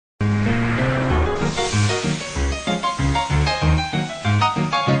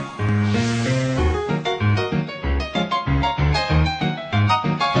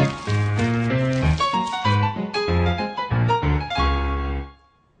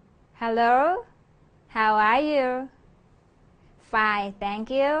Hello, how are you? Fine,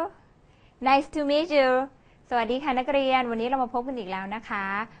 thank you. Nice to meet you. สวัสดีค่ะนักเรียนวันนี้เรามาพบกันอีกแล้วนะคะ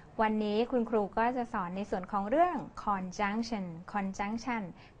วันนี้คุณครูก็จะสอนในส่วนของเรื่อง conjunction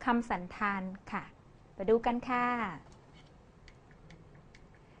คำสันธานค่ะไปดูกันค่ะ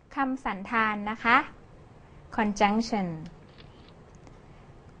คำสันธานนะคะ conjunction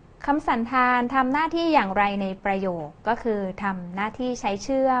คำสันธานทำหน้าที่อย่างไรในประโยคก็คือทำหน้าที่ใช้เ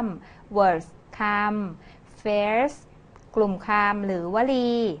ชื่อม words คำ phrase กลุ่มคำหรือว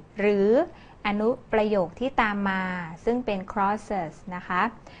ลีหรืออนุประโยคที่ตามมาซึ่งเป็น clauses นะคะ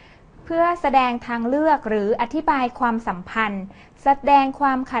เพื่อแสดงทางเลือกหรืออธิบายความสัมพันธ์แสดงคว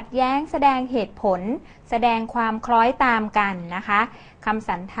ามขัดแย้งแสดงเหตุผลแสดงความคล้อยตามกันนะคะคำ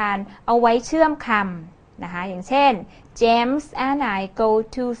สันธานเอาไว้เชื่อมคำนะคะอย่างเช่น James and I go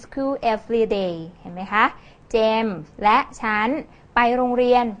to school every day เห็นไหมคะ James และฉันไปโรงเ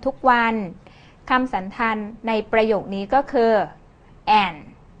รียนทุกวันคำสันธานในประโยคนี้ก็คือ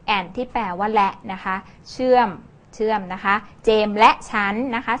and ที่แปลว่าและนะคะเชื่อมนะคะเจมส์และฉัน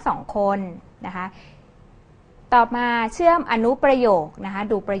นะคะสองคนนะคะต่อมาเชื่อมอนุประโยคนะคะ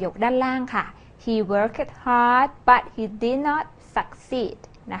ดูประโยคด้านล่างค่ะ He worked hard but he did not succeed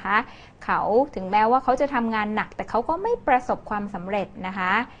นะคะเขาถึงแม้ว่าเขาจะทำงานหนักแต่เขาก็ไม่ประสบความสำเร็จนะค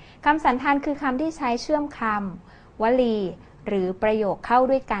ะคำสันธานคือคำที่ใช้เชื่อมคำวลีหรือประโยคเข้า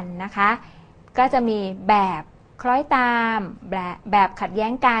ด้วยกันนะคะก็จะมีแบบคล้อยตามแบบขัดแย้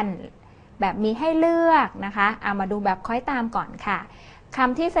งกันแบบมีให้เลือกนะคะเอามาดูแบบคล้อยตามก่อนค่ะค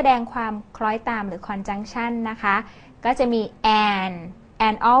ำที่แสดงความคล้อยตามหรือ conjunction นะคะก็จะมี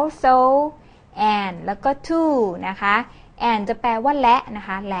and also and แล้วก็ to นะคะ and จะแปลว่าและนะ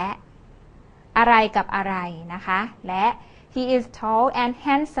คะและอะไรกับอะไรนะคะและ he is tall and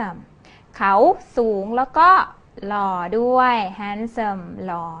handsome เขาสูงแล้วก็หล่อด้วย handsome ห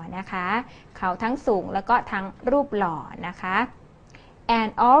ล่อนะคะเขาทั้งสูงแล้วก็ทั้งรูปหล่อนะคะ and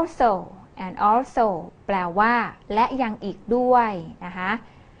also แปลว่าและยังอีกด้วยนะคะ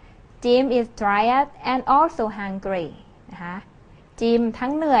Jim is tired and also hungry นะคะจิมทั้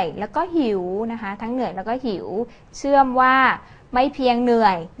งเหนื่อยแล้วก็หิวนะคะทั้งเหนื่อยแล้วก็หิวเชื่อมว่าไม่เพียงเหนื่อ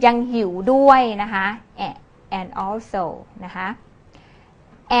ยยังหิวด้วยนะคะ and also นะคะ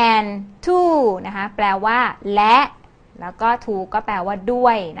and to นะคะแปลว่าและแล้วก็ to ก็แปลว่าด้ว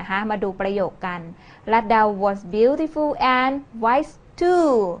ยนะคะมาดูประโยคกัน Radha was beautiful and wise too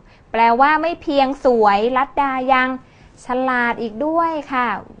แปลว่าไม่เพียงสวยรัตดายังฉลาดอีกด้วยค่ะ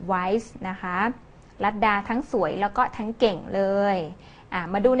wise นะคะรัตดาทั้งสวยแล้วก็ทั้งเก่งเลย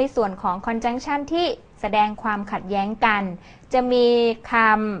มาดูในส่วนของ conjunction ที่แสดงความขัดแย้งกันจะมีค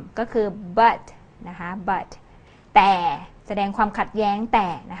ำก็คือ but นะคะ but แต่แสดงความขัดแย้งแต่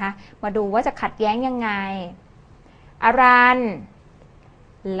นะคะมาดูว่าจะขัดแย้งยังไงอารัน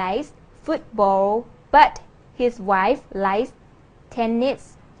likes football but his wife likes tennis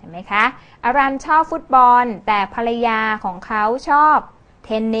เห็นไหมคะอารันชอบฟุตบอลแต่ภรรยาของเขาชอบเ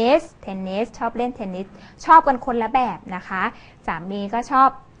ทนนิสชอบเล่นเทนนิสชอบกันคนละแบบนะคะสามีก็ชอบ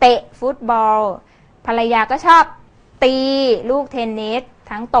เตะฟุตบอลภรรยาก็ชอบตีลูกเทนนิส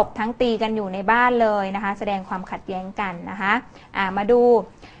ทั้งตบทั้งตีกันอยู่ในบ้านเลยนะคะแสดงความขัดแย้งกันนะคะมาดู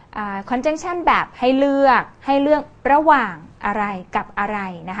conjunction แบบให้เลือกระหว่างอะไรกับอะไร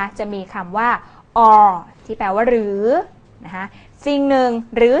นะคะจะมีคำว่า or ที่แปลว่าหรือนะคะสิ่งหนึ่ง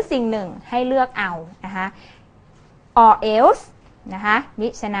หรือสิ่งหนึ่งให้เลือกเอานะคะ or else นะคะมิ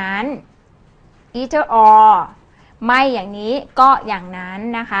ฉะนั้น either or ไม่อย่างนี้ก็อย่างนั้น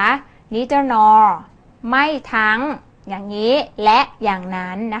นะคะ neither nor ไม่ทั้งอย่างนี้และอย่าง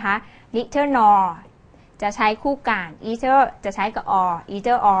นั้นนะคะ neither nor จะใช้คู่กัน either จะใช้กับ or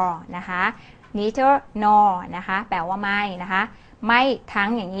either or นะคะ neither nor นะคะแปลว่าไม่นะคะไม่ทั้ง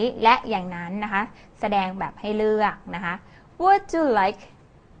อย่างนี้และอย่างนั้นนะคะแสดงแบบให้เลือกนะคะ Would you like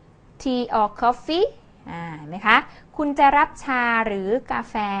tea or coffee เห็นไหมคะคุณจะรับชาหรือกา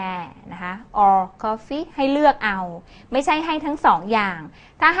แฟนะคะ or coffee ให้เลือกเอาไม่ใช่ให้ทั้งสองอย่าง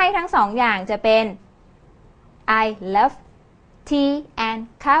ถ้าให้ทั้งสองอย่างจะเป็น I love tea and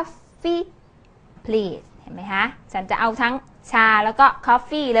coffee please เห็นไหมคะฉันจะเอาทั้งชาแล้วก็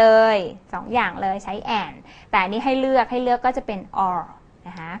coffee เลยสองอย่างเลยใช้ and แต่อันนี้ให้เลือกก็จะเป็น or น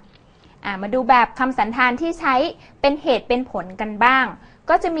ะคะมาดูแบบคำสันธานที่ใช้เป็นเหตุเป็นผลกันบ้าง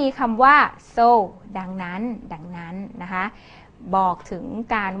ก็จะมีคำว่า so ดังนั้นนะคะบอกถึง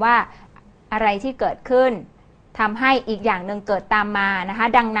การว่าอะไรที่เกิดขึ้นทำให้อีกอย่างหนึ่งเกิดตามมานะคะ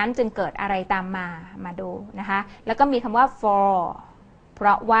ดังนั้นจึงเกิดอะไรตามมาดูนะคะแล้วก็มีคำว่า for เพร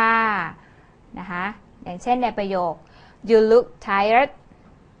าะว่านะคะอย่างเช่นในประโยค you look tired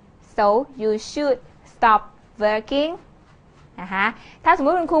so you should stop working นะคะถ้าสมม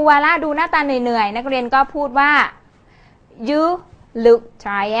ติคุณครูวาระดูหน้าตาเหนื่อยๆนักเรียนก็พูดว่า you look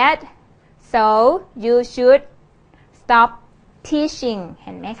tired so you should stop teaching เ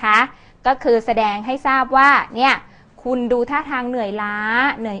ห็นไหมคะก็คือแสดงให้ทราบว่าเนี่ยคุณดูท่าทางเหนื่อยล้า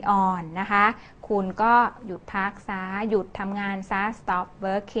เหนื่อยอ่อนนะคะคุณก็หยุดพักซะหยุดทำงานซะ stop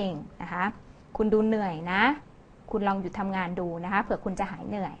working นะคะคุณดูเหนื่อยนะคุณลองหยุดทำงานดูนะคะเผื่อคุณจะหาย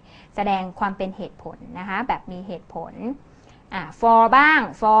เหนื่อยแสดงความเป็นเหตุผลนะคะแบบมีเหตุผลfor บ้าง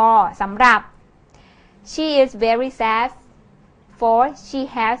for สำหรับ she is very sad for she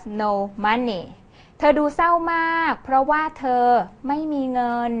has no money เธอดูเศร้ามากเพราะว่าเธอไม่มีเ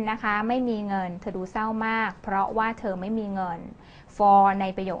งินนะคะไม่มีเงินเธอดูเศร้ามากเพราะว่าเธอไม่มีเงิน for ใน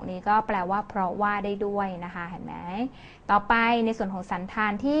ประโยคนี้ก็แปลว่าเพราะว่าได้ด้วยนะคะเห็นไหมต่อไปในส่วนของสันธา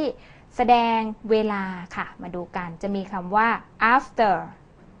นที่แสดงเวลาค่ะมาดูกันจะมีคำว่า after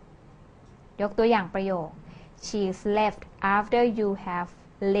ยกตัวอย่างประโยค she's left after you have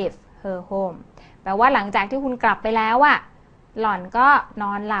left her home แปลว่าหลังจากที่คุณกลับไปแล้วอะหล่อนก็น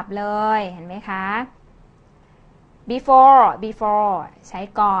อนหลับเลยเห็นไหมคะ before ใช้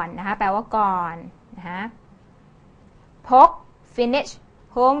ก่อนนะคะแปลว่าก่อนนะคะพก finish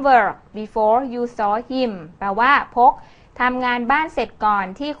homework before you saw him แปลว่าพกทำงานบ้านเสร็จก่อน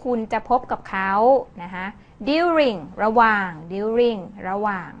ที่คุณจะพบกับเขานะคะ during ระหว่าง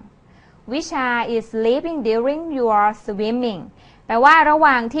วิชา is sleeping during you are swimming แปลว่าระห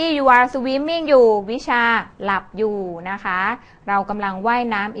ว่างที่ you are swimming อยู่วิชาหลับอยู่นะคะเรากำลังว่าย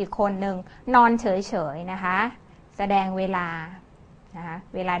น้ำอีกคนหนึ่งนอนเฉยๆนะคะแสดงเวลานะคะ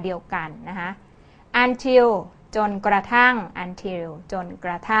เวลาเดียวกันนะคะ until จนกระทั่ง until จนก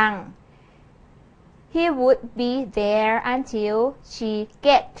ระทั่ง he would be there until she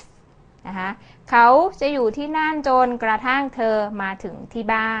gets นะคะเขาจะอยู่ที่นั่นจนกระทั่งเธอมาถึงที่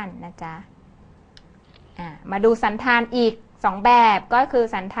บ้านนะจ๊ะมาดูสันธานอีก2แบบก็คือ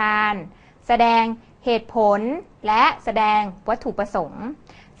สันธานแสดงเหตุผลและแสดงวัตถุประสงค์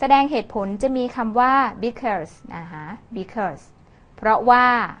แสดงเหตุผลจะมีคำว่า because นะคะ because เพราะว่า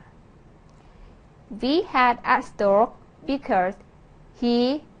we had a stroke because he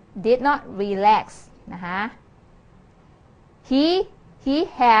did not relax นะคะ he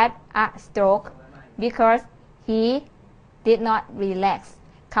had a stroke because he did not relax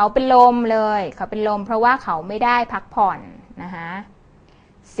เขาเป็นลมเลยเขาเป็นลมเพราะว่าเขาไม่ได้พักผ่อนนะคะ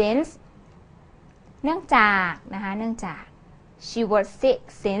since เนื่องจากนะคะเนื่องจาก she was sick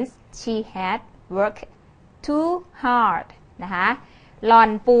since she had worked too hard นะคะหล่อน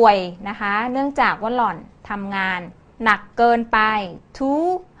ป่วยนะคะเนื่องจากว่าหล่อนทำงานหนักเกินไป too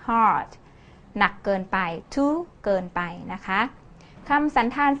hard หนักเกินไป too เกินไปนะคะคำสัน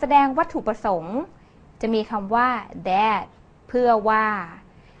ธานแสดงวัตถุประสงค์จะมีคำว่า that เพื่อว่า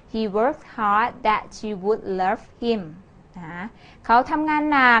he worked hard that she would love him นะเขาทำงาน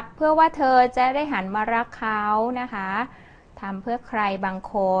หนักเพื่อว่าเธอจะได้หันมารักเขานะคะทำเพื่อใครบาง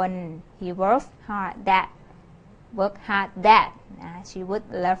คน he worked hard that she would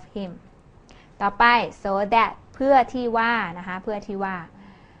love him ต่อไป so that เพื่อที่ว่านะคะเพื่อที่ว่า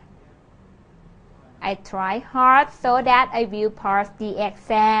I try hard so that I will pass the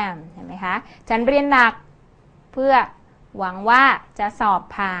exam เห็นไหมคะฉันเรียนหนักเพื่อหวังว่าจะสอบ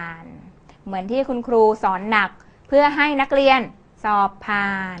ผ่านเหมือนที่คุณครูสอนหนักเพื่อให้นักเรียนสอบผ่า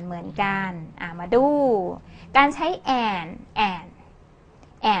นเหมือนกันมาดูการใช้ and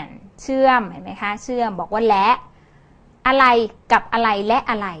เชื่อมเห็นไหมคะเชื่อมบอกว่าและอะไรกับอะไรและ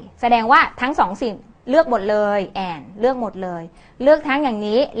อะไรแสดงว่าทั้งสองสิ่งเลือกหมดเลย and เลือกหมดเลยเลือกทั้งอย่าง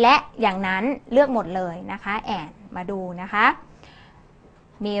นี้และอย่างนั้นเลือกหมดเลยนะคะ and มาดูนะคะ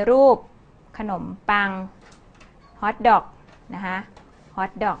มีรูปขนมปังฮอทดอกนะคะฮอ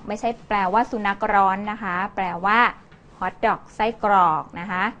ทดอกไม่ใช่แปลว่าสุนัขร้อนนะคะแปลว่าฮอทดอกไส้กรอกนะ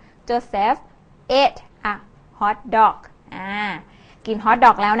คะโจเซฟ ate a hot dog กินฮอทด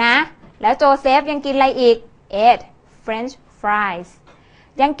อกแล้วนะแล้วโจเซฟยังกินอะไรอีก ate French fries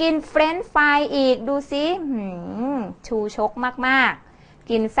ยังกินเฟรนช์ฟรายอีกดูสิชูชกมากๆ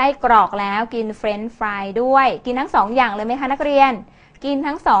กินไส้กรอกแล้วกินเฟรนช์ฟรายด้วยกินทั้ง2 อย่างเลยไหมคะนักเรียนกิน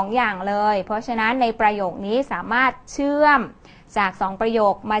ทั้ง2 อย่างเลยเพราะฉะนั้นในประโยคนี้สามารถเชื่อมจาก2 ประโย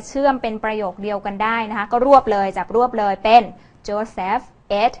คมาเชื่อมเป็นประโยคเดียวกันได้นะคะก็รวบเลยจับรวบเลยเป็น Joseph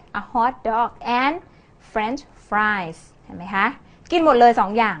ate a hot dog and French fries เห็นไหมคะกินหมดเลย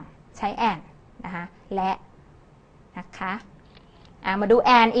2 อย่างใช้ and นะคะและนะคะมาดู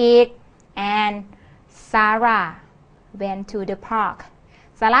and อีก and Sarah went to the park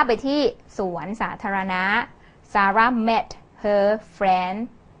ซาร่าไปที่สวนสาธารณะ Sarah met her friend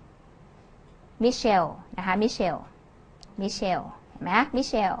Michelle นะคะ Michelle เห็นไหม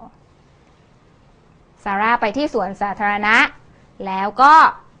Michelle ซาร่าไปที่สวนสาธารณะ แล้วก็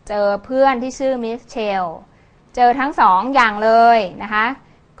เจอเพื่อนที่ชื่อมิเชลเจอทั้งสองอย่างเลยนะคะ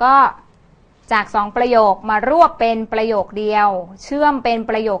ก็จากสองประโยคมารวบเป็นประโยคเดียวเชื่อมเป็น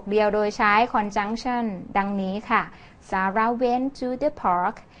ประโยคเดียวโดยใช้ conjunction ดังนี้ค่ะ Sarah went to the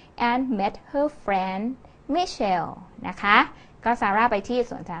park and met her friend Michelle นะคะก็ซาร่าไปที่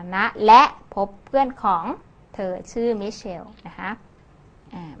สวนสาธารณะและพบเพื่อนของเธอชื่อมิเชลนะคะ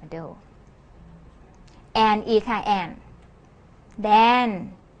มาดู and อีกค่ะ and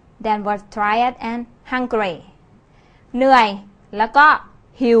Dan was tired and hungry เหนื่อยแล้วก็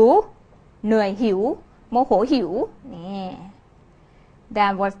หิวเหนื่อยหิวโมโหหิวนี่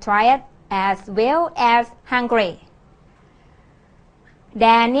Dan was tired as well as hungry แด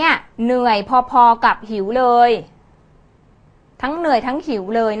นเนี่ยเหนื่อยพอๆกับหิวเลยทั้งเหนื่อยทั้งหิว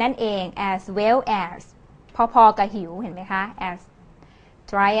เลยนั่นเอง as well as พอๆกับหิวเห็นไหมคะ as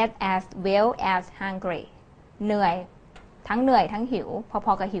tired as well as hungry เหนื่อยทั้งหิวพ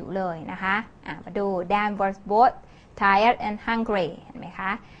อๆกับหิวเลยนะคะมาดู Dan was both tired and hungry เห็นไหมค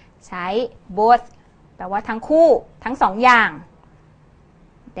ะใช้ both แปลว่าทั้งคู่ทั้งสองอย่าง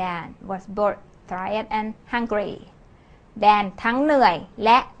Dan was both tired and hungry Dan ทั้งเหนื่อยแล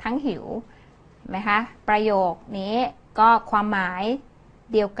ะทั้งหิวเห็นไหมคะประโยคนี้ก็ความหมาย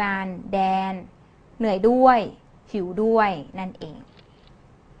เดียวกัน Dan เหนื่อยด้วยหิวด้วยนั่นเอง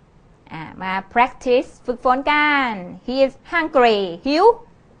มา practice ฝึกฝนกัน He is hungry หิว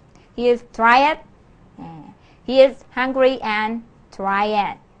He is tired He is hungry and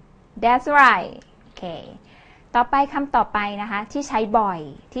tired That's right โอเคต่อไปคำต่อไปนะคะที่ใช้บ่อย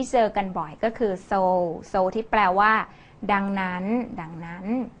ที่เจอกันบ่อยก็คือ so ที่แปลว่าดังนั้น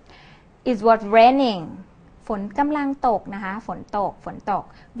It was raining ฝนกำลังตกนะคะฝนตก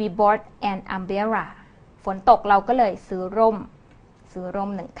We bought an umbrella ฝนตกเราก็เลยซื้อร่ม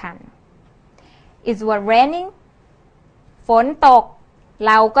1 คันIt was raining ฝนตกเ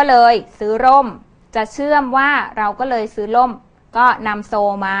ราก็เลยซื้อร่มจะเชื่อมว่าเราก็เลยซื้อร่มก็นำโซ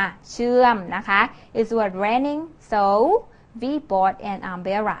มาเชื่อมนะคะ It was raining so we bought an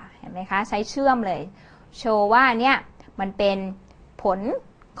umbrella เห็นไหมคะใช้เชื่อมเลยโชว์ว่าเนี่ยมันเป็นผล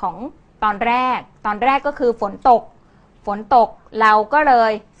ของตอนแรกก็คือฝนตกเราก็เล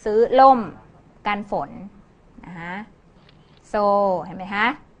ยซื้อร่มกันฝนนะคะ so เห็นไหมคะ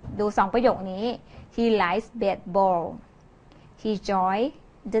ดู2ประโยคนี้ He likes baseball He joined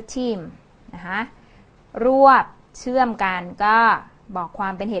the team นะคะรวบเชื่อมกันก็บอกควา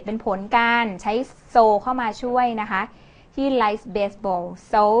มเป็นเหตุเป็นผลกันใช้ so เข้ามาช่วยนะคะ He likes baseball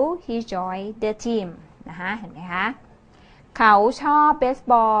so he joined the team นะคะเห็นไหมคะเขาชอบเบส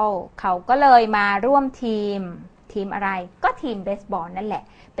บอลเขาก็เลยมาร่วมทีมอะไรก็ทีมเบสบอลนั่นแหละ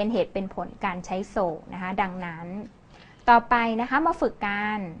เป็นเหตุเป็นผลการใช้ so นะคะดังนั้นต่อไปนะคะมาฝึกกั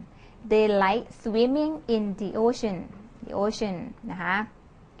น They like swimming in the ocean นะคะ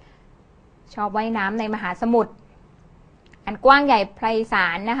ชอบว่ายน้ำในมหาสมุทรอันกว้างใหญ่ไพศา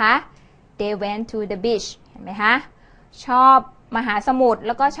ลนะคะ They went to the beach เห็นไหมคะชอบมหาสมุทรแ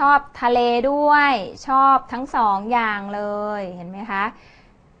ล้วก็ชอบทะเลด้วยชอบทั้งสองอย่างเลยเห็นไหมคะ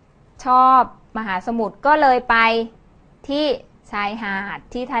ชอบมหาสมุทรก็เลยไปที่ชายหาด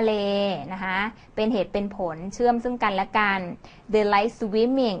ที่ทะเลนะคะเป็นเหตุเป็นผลเชื่อมซึ่งกันและกัน They like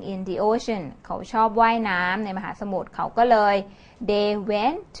swimming in the ocean เขาชอบว่ายน้ำในมหาสมุทรเขาก็เลย They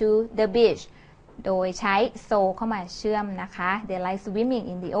went to the beach โดยใช้ so เข้ามาเชื่อมนะคะ They like swimming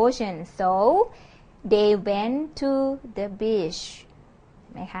in the ocean so they went to the beach เห็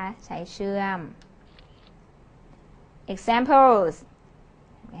นไหมคะใช้เชื่อม examples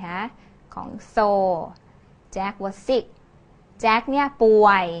เห็นไหมคะของ so Jack was sick Jack เนี่ยป่ว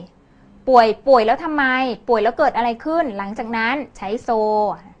ยแล้วทำไมป่วยแล้วเกิดอะไรขึ้นหลังจากนั้นใช้ so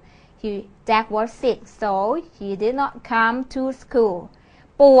Jack was sick so he did not come to school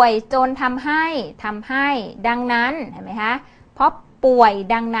ป่วยจนทำให้ดังนั้นเห็นไหมคะเพราะป่วย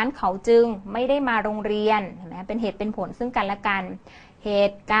ดังนั้นเขาจึงไม่ได้มาโรงเรียนเห็นไหมเป็นเหตุเป็นผลซึ่งกันและกันเห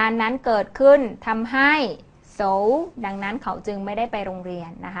ตุการณ์นั้นเกิดขึ้นทำให้ so ดังนั้นเขาจึงไม่ได้ไปโรงเรียน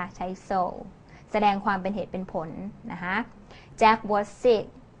นะคะใช้ so แสดงความเป็นเหตุเป็นผลนะคะ Jack was sick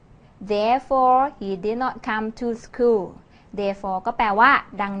therefore he did not come to school therefore ก็แปลว่า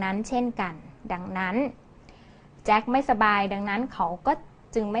ดังนั้นเช่นกันดังนั้นแจ็คไม่สบายดังนั้นเขาก็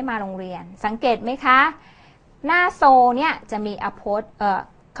จึงไม่มาโรงเรียนสังเกตไหมคะหน้าโซเนี่ยจะมี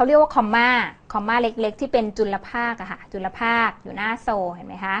เขาเรียกว่าคอมมาเล็กๆที่เป็นจุลภาคอะค่ะจุลภาคอยู่หน้าโซเห็น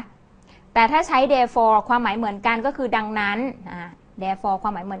ไหมคะแต่ถ้าใช้ therefore ความหมายเหมือนกันก็คือดังนั้นtherefore ควา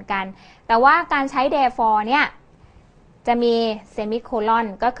มหมายเหมือนกันแต่ว่าการใช้ therefore เนี่ยจะมีเซมิโคลอน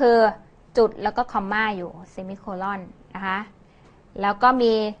ก็คือจุดแล้วก็คอมมาอยู่เซมิโคลอนนะคะแล้วก็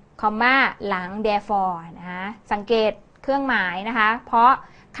มีคอมมาหลัง therefore นะคะสังเกต เครื่องหมายนะคะเพราะ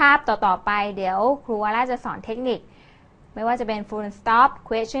คาบต่อไปเดี๋ยวครูวาร่าจะสอนเทคนิคไม่ว่าจะเป็น full stop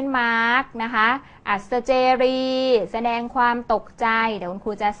question mark นะคะasterisk แสดงความตกใจเดี๋ยวคุณค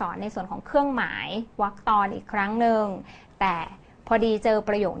รูจะสอนในส่วนของเครื่องหมายวรรคตอนอีกครั้งหนึ่งแต่พอดีเจอ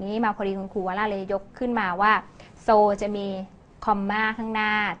ประโยคนี้มาพอดีคุณครูวาร่าเลยยกขึ้นมาว่า so จะมีคอมมาข้างหน้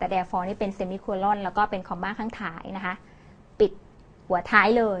าแต่ therefore นี่เป็นเซมิโคลอนแล้วก็เป็นคอมมาข้างท้ายนะคะปิดหัวท้าย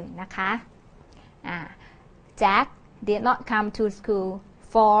เลยนะคะJack did not come to school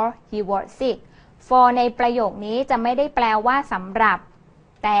for he was sick for ในประโยคนี้จะไม่ได้แปลว่าสำหรับ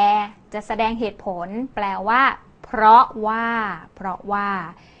แต่จะแสดงเหตุผลแปลว่าเพราะว่า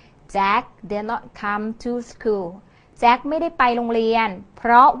Jack did not come to school Jack ไม่ได้ไปโรงเรียนเพ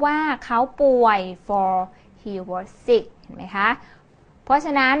ราะว่าเขาป่วย for he was sick เห็นไหมคะเพราะฉ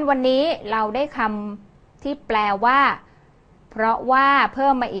ะนั้นวันนี้เราได้คำที่แปลว่าเพราะว่าเพิ่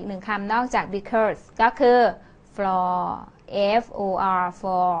มมาอีกหนึ่งคำนอกจาก because ก็คือ for f o r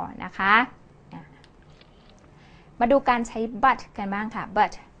for นะคะมาดูการใช้ but กันบ้างค่ะ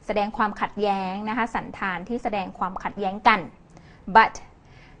but แสดงความขัดแย้งนะคะสันธานที่แสดงความขัดแย้งกัน but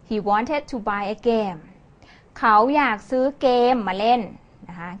he wanted to buy a game เขาอยากซื้อเกมมาเล่นน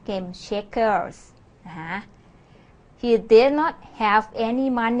ะคะเกม checkers นะคะ he did not have any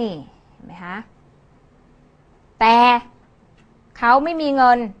money เห็นไหมคะแต่เขาไม่มีเ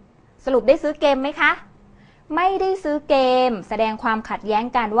งินสรุปได้ซื้อเกมไหมคะไม่ได้ซื้อเกมแสดงความขัดแย้ง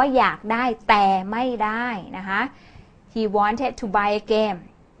กันว่าอยากได้แต่ไม่ได้นะคะ he wanted to buy a game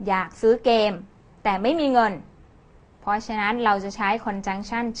อยากซื้อเกมแต่ไม่มีเงินเพราะฉะนั้นเราจะใช้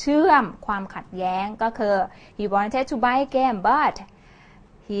conjunction เชื่อมความขัดแย้งก็คือ he wanted to buy a game but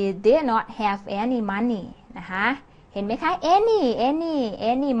he did not have any money นะคะเห็นไหมคะ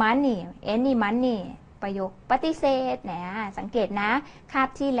any money ประโยคปฏิเสธนะสังเกตนะคาบ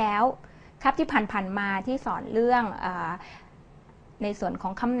ที่แล้วคาบที่ผ่านๆมาที่สอนเรื่องในส่วนขอ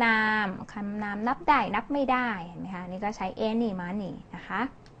งคำนามนับได้นับไม่ได้เห็นไหมคะนี่ก็ใช้ any money นะคะ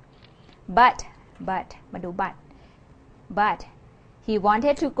but มาดู but he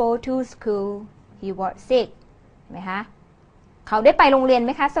wanted to go to school he was sick เห็นไหมคะเขาได้ไปโรงเรียนไห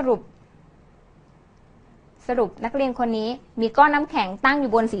มคะสรุปนักเรียนคนนี้มีก้อนน้ำแข็งตั้งอ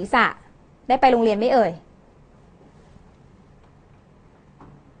ยู่บนศีรษะได้ไปโรงเรียนไม่เอ่ย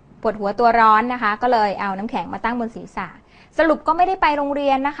ปวดหัวตัวร้อนนะคะก็เลยเอาน้ำแข็งมาตั้งบนศีรษะสรุปก็ไม่ได้ไปโรงเรี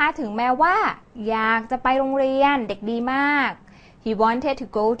ยนนะคะถึงแม้ว่าอยากจะไปโรงเรียนเด็กดีมาก he wanted to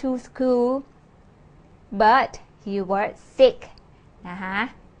go to school but he was sick นะคะ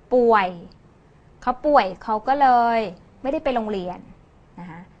ป่วยเขาก็เลยไม่ได้ไปโรงเรียนนะ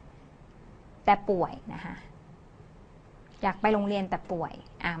คะแต่ป่วยนะคะอยากไปโรงเรียนแต่ป่วย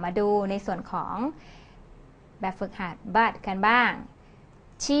มาดูในส่วนของแบบฝึกหัด but กันบ้าง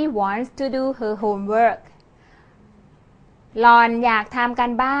she wants to do her homework หล่อนอยากทำกา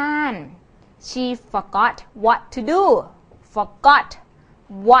รบ้าน she forgot what to do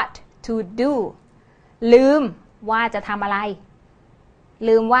ลืมว่าจะทำอะไร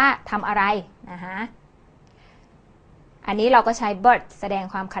ลืมว่าทำอะไรนะคะอันนี้เราก็ใช้ but แสดง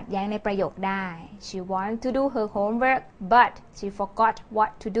ความขัดแย้งในประโยคได้ she wants to do her homework but she forgot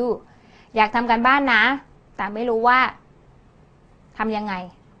what to do อยากทำการบ้านนะแต่ไม่รู้ว่าทำยังไง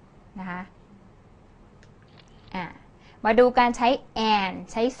นะคะมาดูการใช้ and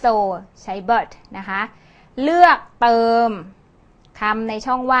ใช้ so ใช้ but นะคะเลือกเติมคำใน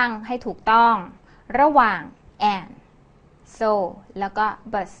ช่องว่างให้ถูกต้องระหว่าง and so แล้วก็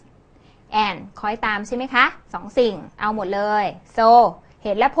but and คอยตามใช่ไหมคะสองสิ่งเอาหมดเลย so เห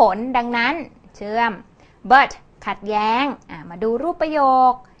ตุและผลดังนั้นเชื่อม but ขัดแย้งมาดูรูปประโย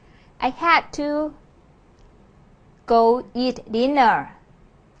ค I had to go eat dinner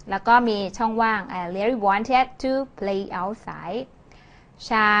แล้วก็มีช่องว่าง I really wanted to play outside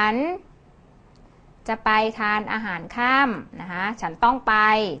ฉันจะไปทานอาหารค่ำนะคะฉันต้องไป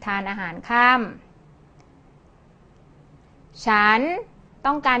ทานอาหารค่ำฉัน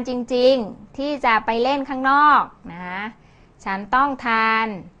ต้องการจริงๆที่จะไปเล่นข้างนอกนะคะฉันต้องทาน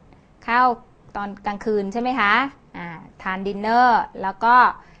ข้าวตอนกลางคืนใช่ไหมคะทานดินเนอร์แล้วก็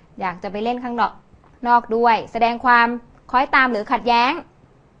อยากจะไปเล่นข้างนอกด้วยแสดงความคล้อยตามหรือขัดแย้ง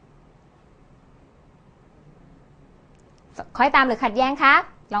คล้อยตามหรือขัดแย้งคะ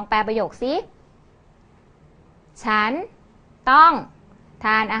ลองแปลประโยคสิฉันต้องท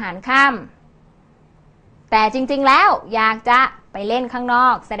านอาหารค่ำแต่จริงๆแล้วอยากจะไปเล่นข้างนอ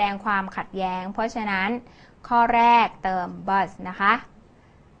กแสดงความขัดแย้งเพราะฉะนั้นข้อแรกเติม but นะคะ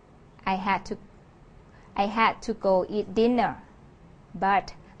I had to go eat dinner but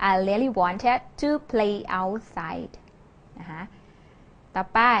I really wanted to play outside นะคะต่อ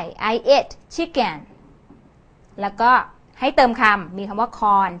ไป I ate chicken แล้วก็ให้เติมคำมีคำว่า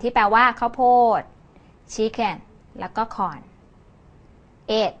corn ที่แปลว่าข้าวโพด chicken แล้วก็ corn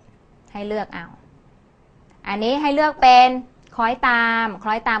ate ให้เลือกเอาอันนี้ให้เลือกเป็นคล้อยต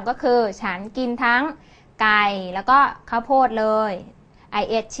ามก็คือฉันกินทั้งไก่แล้วก็ข้าวโพดเลย I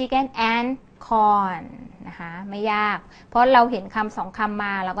ate chicken and corn นะคะไม่ยากเพราะเราเห็นคำสองคำม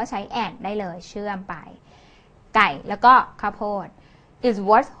าเราก็ใช้ and ได้เลยเชื่อมไปไก่แล้วก็ข้าวโพด It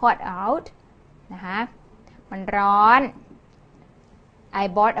was hot out นะคะมันร้อน I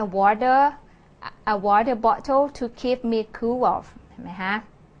bought a water bottle to keep me cool off เห็นไหมคะ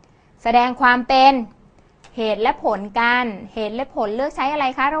แสดงความเป็นเหตุและผลกันเหตุและผลเลือกใช้อะไร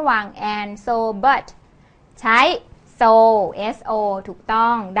คะระหว่าง and so but ใช้ so ถูกต้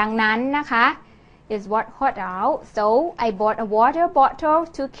องดังนั้นนะคะ It was hot out so I bought a water bottle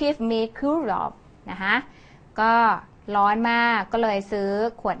to keep me cool off นะคะก็ร้อนมากก็เลยซื้อ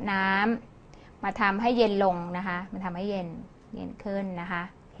ขวดน้ำมาทำให้เย็นลงนะคะมาทำให้เย็นขึ้นนะคะ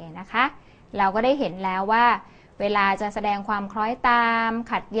โอเคนะคะเราก็ได้เห็นแล้วว่าเวลาจะแสดงความคล้อยตาม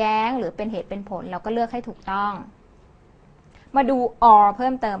ขัดแย้งหรือเป็นเหตุเป็นผลเราก็เลือกให้ถูกต้องมาดู or เพิ่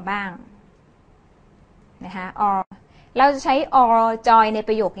มเติมบ้างนะคะ or เราจะใช้ or join ในป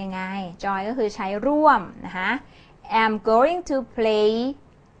ระโยคยังไง join ก็คือใช้ร่วมนะคะ am going to play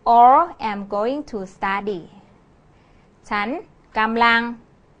or am going to study ฉันกำลัง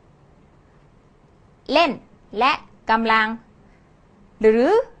เล่นและกำลังห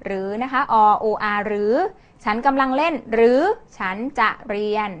รือนะคะ or หรือฉันกำลังเล่นหรือฉันจะเรี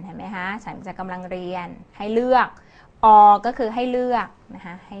ยนเห็นไหมคะฉันจะกำลังเรียนให้เลือก or ก็คือให้เลือกนะค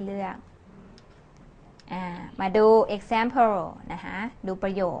ะให้เลือกมาดู example นะคะดูปร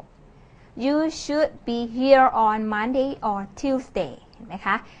ะโยค You should be here on Monday or Tuesday เห็นไหมค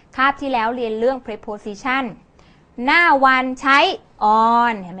ะคาบที่แล้วเรียนเรื่อง preposition หน้าวันใช้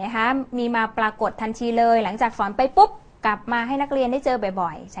on เห็นไหมคะมีมาปรากฏทันทีเลยหลังจากสอนไปปุ๊บกลับมาให้นักเรียนได้เจอบ่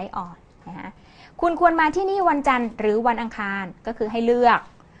อยๆใช้ on นะคะคุณควรมาที่นี่วันจันทร์หรือวันอังคารก็คือให้เลื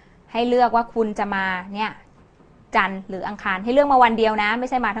อกว่าคุณจะมาเนี่ยจันทร์หรืออังคารให้เลือกมาวันเดียวนะไม่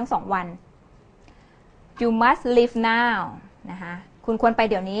ใช่มาทั้ง2 วัน You must leave now นะคะคุณควรไป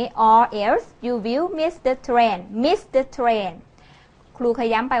เดี๋ยวนี้ or else you will miss the train ครูข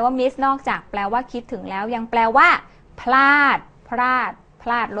ย้ำไปว่า miss นอกจากแปลว่าคิดถึงแล้วยังแปลว่าพล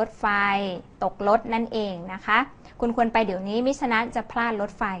าดรถไฟตกรถนั่นเองนะคะคุณควรไปเดี๋ยวนี้มิฉะนั้นจะพลาดร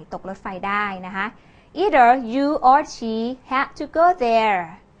ถไฟตกรถไฟได้นะคะ Either you or she have to go there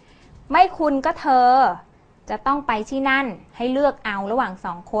ไม่คุณก็เธอจะต้องไปที่นั่นให้เลือกเอาระหว่าง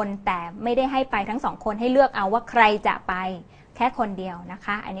2 คนแต่ไม่ได้ให้ไปทั้ง2 คนให้เลือกเอาว่าใครจะไปแค่คนเดียวนะค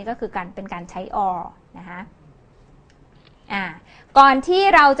ะอันนี้ก็คือเป็นการใช้ or นะคะก่อนที่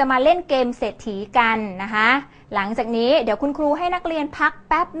เราจะมาเล่นเกมเศรษฐีกันนะคะหลังจากนี้เดี๋ยวคุณครูให้นักเรียนพัก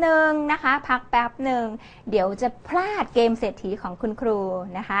แป๊บหนึ่งนะคะพักแป๊บหนึ่งเดี๋ยวจะพลาดเกมเศรษฐีของคุณครู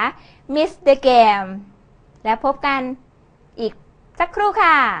นะคะ Miss the game และพบกันอีกสักครู่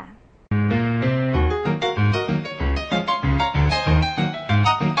ค่ะ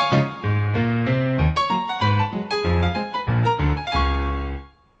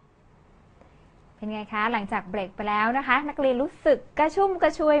เป็นไงคะหลังจากเบรกไปแล้วนะคะนักเรียนรู้สึกกระชุ่มกร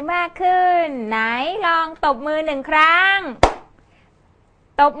ะชวยมากขึ้นไหนลองตบมือ1 ครั้ง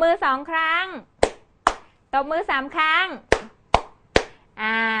ตบมือ2 ครั้งตบมือ3 ครั้ง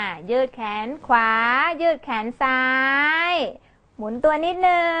ยืดแขนขวายืดแขนซ้ายหมุนตัวนิด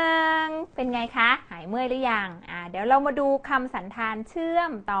นึงเป็นไงคะหายเมื่อยหรือยังเดี๋ยวเรามาดูคำสันธานเชื่อ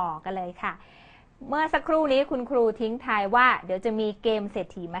มต่อกันเลยค่ะเมื่อสักครู่นี้คุณครูทิ้งท้ายว่าเดี๋ยวจะมีเกมเศรษ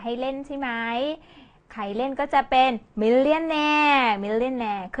ฐีมาให้เล่นใช่ไหมใครเล่นก็จะเป็น millionaire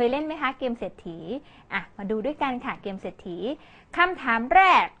เคยเล่นไหมคะเกมเศรษฐีมาดูด้วยกันค่ะเกมเศรษฐีคำถามแร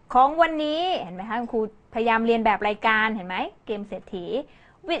กของวันนี้เห็นไหมคะคุณครูพยายามเรียนแบบรายการเห็นไหมเกมเศรษฐี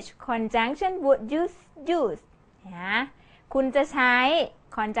which conjunction would you use นะคุณจะใช้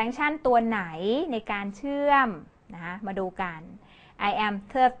conjunction ตัวไหนในการเชื่อมนะมาดูกัน I am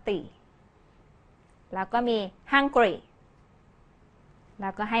thirstyแล้วก็มี hungry แล้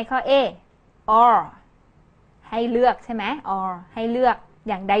วก็ให้ข้อ A or ให้เลือกใช่ไหม or ให้เลือก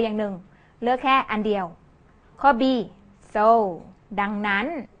อย่างใดอย่างหนึ่งเลือกแค่อันเดียวข้อ B so ดังนั้น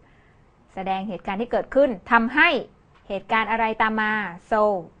แสดงเหตุการณ์ที่เกิดขึ้นทำให้เหตุการณ์อะไรตามมา so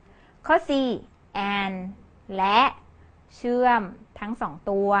ข้อ C and และเชื่อมทั้ง2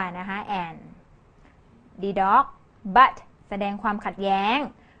 ตัวนะคะ and the dog but แสดงความขัดแย้ง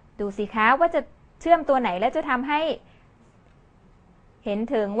ดูสิคะว่าจะเชื่อมตัวไหนแล้วจะทำให้เห็น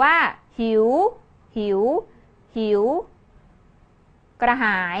ถึงว่าหิวกระห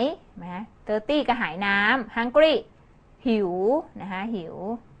ายนะthirstyกระหายน้ำ hungry หิวนะคะหิว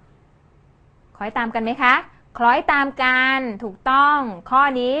คอยตามกันไหมคะ คล้อยตามกันถูกต้องข้อ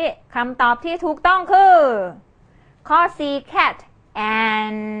นี้คำตอบที่ถูกต้องคือข้อ C cat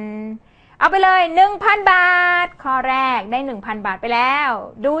and เอาไปเลย 1,000 บาทข้อแรกได้ 1,000 บาทไปแล้ว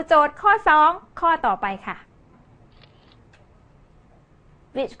ดูโจทย์ข้อ 2 ข้อต่อไปค่ะ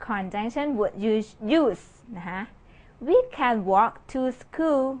Which conjunction would you use นะคะ We can walk to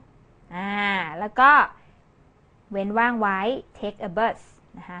school แล้วก็เว้นว่างไว้ take a bus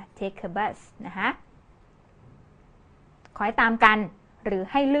นะคะ take a bus นะคะคอยตามกันหรือ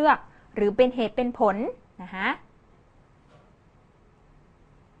ให้เลือกหรือเป็นเหตุเป็นผลนะคะ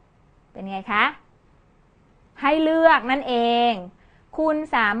เป็นไงคะให้เลือกนั่นเองคุณ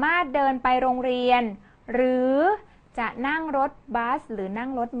สามารถเดินไปโรงเรียนหรือจะนั่งรถบัสหรือนั่ง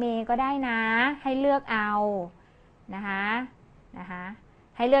รถเมล์ก็ได้นะให้เลือกเอานะคะ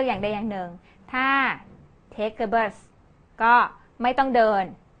ให้เลือกอย่างใดอย่างหนึ่งถ้า take a bus ก็ไม่ต้องเดิน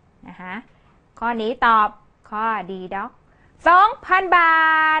นะคะข้อนี้ตอบข้อดีด็อก 2,000 บ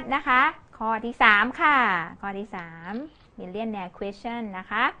าทนะคะข้อที่ 3 ค่ะข้อที่ 3 millionaire question นะ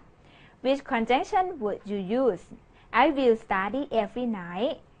คะ Which conjunction would you use I will study every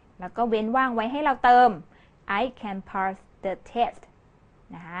night แล้วก็เว้นว่างไว้ให้เราเติม I can pass the test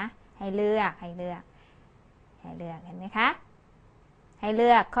นะคะให้เลือกเห็นไหมคะให้เลื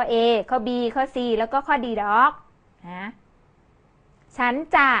อกข้อ A ข้อ B ข้อ C แล้วก็ข้อ D ด็อกนะฉัน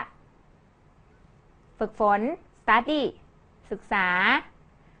จะฝึกฝน study ศึกษา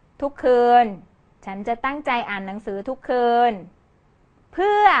ทุกคืนฉันจะตั้งใจอ่านหนังสือทุกคืนเ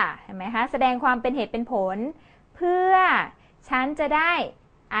พื่อเห็นไหมคะแสดงความเป็นเหตุเป็นผลเพื่อฉันจะได้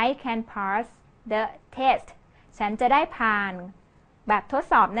I can pass the test ฉันจะได้ผ่านแบบทด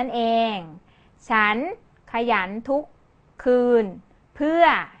สอบนั่นเองฉันขยันทุกคืนเพื่อ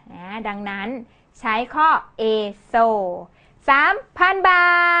นะดังนั้นใช้ข้อ A so 3,000 บา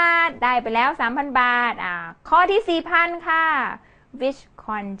ทได้ไปแล้ว 3,000 บาทข้อที่ 4,000 ค่ะ Which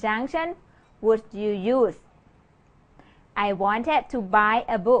conjunction would you use I wanted to buy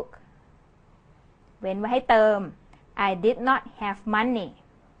a book เว้นไว้ให้เติม I did not have money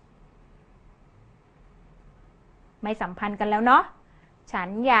ไม่สัมพันธ์กันแล้วเนาะฉัน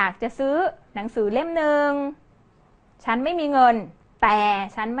อยากจะซื้อหนังสือเล่มหนึ่งฉันไม่มีเงินแต่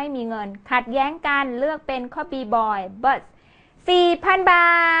ฉันไม่มีเงินขัดแย้งกันเลือกเป็นข้อ B boy but 4,000 บ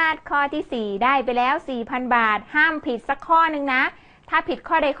าทข้อที่ 4 ได้ไปแล้ว 4,000 บาทห้ามผิดสักข้อหนึ่งนะถ้าผิด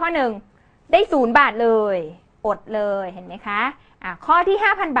ข้อใดข้อหนึ่งได้0 บาทเลยอดเลยเห็นไหมคะข้อที่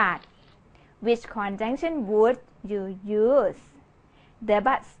 5,000 บาท Which conjunction would you use The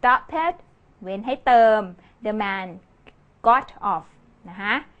bus stopped เว้นให้เติม The man got off นะค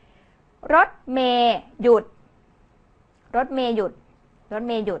ะรถเมย์หยุด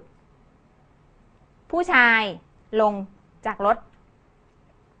ผู้ชายลงจากรถ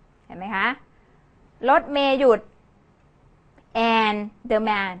เห็นไหมคะรถเมย์หยุด and the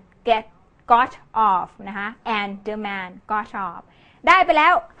man got off นะคะ and the man got off ได้ไปแล้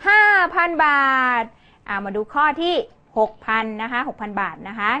ว 5,000 บาทมาดูข้อที่ 6,000 นะคะ 6,000 บาท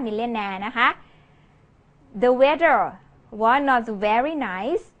นะคะmillionaireนะคะ The weather was not very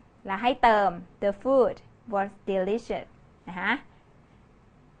nice และให้เติม The food was delicious นะคะ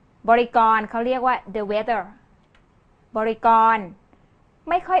บริกรเขาเรียกว่า the weather บริกร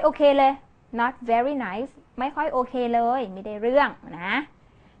ไม่ค่อยโอเคเลย not very nice ไม่ค่อยโอเคเลยไม่ได้เรื่องนะ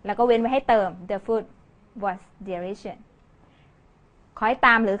แล้วก็เว้นไว้ให้เติม the food was delicious คอยต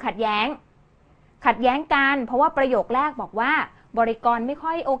ามหรือขัดแย้งกันเพราะว่าประโยคแรกบอกว่าบริกรไม่ค่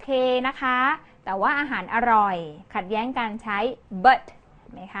อยโอเคนะคะแต่ว่าอาหารอร่อยขัดแย้งกันใช้ but เห็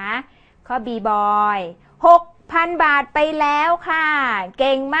นไหมคะข้อ B boy 6,000 บาทไปแล้วค่ะเ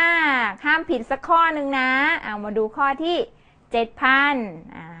ก่งมากห้ามผิดสักข้อหนึ่งนะเอามาดูข้อที่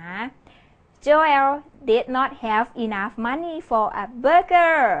 7,000 Joel did not have enough money for a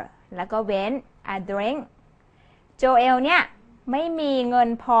burger แล้วก็เว้น a drink Joel เนี่ยไม่มีเงิน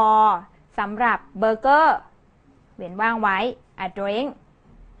พอสำหรับเบอร์เกอร์เว้นว่างไว้ a drink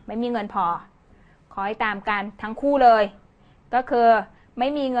ไม่มีเงินพอคอยตามกันทั้งคู่เลยก็คือไม่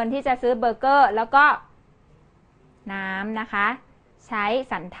มีเงินที่จะซื้อเบอร์เกอร์แล้วก็น้ำนะคะใช้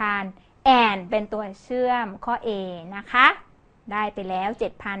สันธาน and เป็นตัวเชื่อมข้อ A นะคะได้ไปแล้ว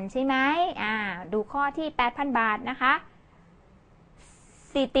 7,000 ใช่ไหมดูข้อที่ 8,000 บาทนะคะ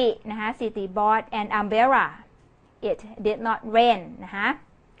สิตินะคะสิติ bought an umbrella it did not rain นะคะ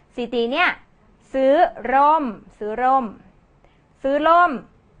สิติเนี่ยซื้อร่ม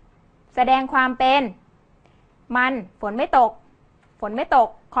แสดงความเป็นมันฝนไม่ตก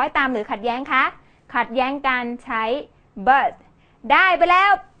คอยตามหรือขัดแย้งคะขัดแย้งการใช้ but ได้ไปแล้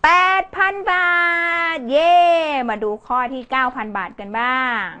ว 8,000 บาทเย้มาดูข้อที่ 9,000 บาทกันบ้า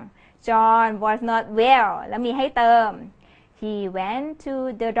ง John was not well แล้วมีให้เติม he went to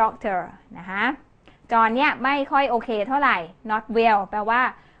the doctor นะคะจอห์นเนี่ยไม่ค่อยโอเคเท่าไหร่ not well แปลว่า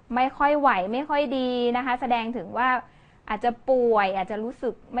ไม่ค่อยไหวไม่ค่อยดีนะคะแสดงถึงว่าอาจจะป่วยอาจจะรู้สึ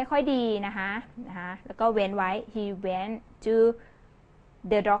กไม่ค่อยดีนะคะแล้วก็เว้นไว้ he went to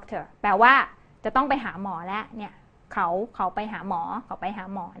the doctor แปลว่าจะต้องไปหาหมอแล้วเนี่ยเขาไปหาหมอ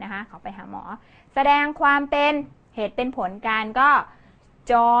นะคะเขาไปหาหมอแสดงความเป็นเหตุเป็นผลการก็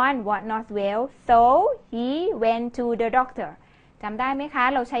John was not well so he went to the doctor จำได้ไหมคะ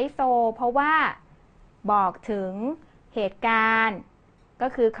เราใช้ so เพราะว่าบอกถึงเหตุการณ์ก็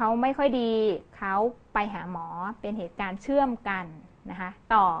คือเขาไม่ค่อยดีเขาไปหาหมอเป็นเหตุการณ์เชื่อมกันนะคะ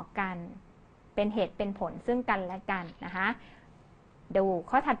ต่อกันเป็นเหตุเป็นผลซึ่งกันและกันนะคะดู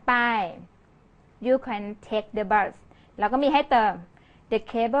ข้อถัดไป you can take the bus แล้วก็มีให้เติม the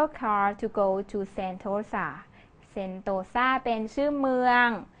cable car to go to Sentosa Sentosa เป็นชื่อเมือง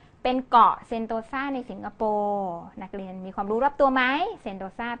เป็นเกาะเซนโตซาในสิงคโปร์นักเรียนมีความรู้รอบตัวไหมเซนโต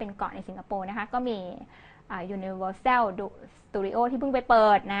ซาเป็นเกาะในสิงคโปร์นะคะก็มีUniversal Studio ที่เพิ่งไปเปิ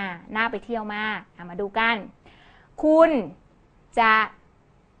ดน่าไปเที่ยวมากมาดูกันคุณจะ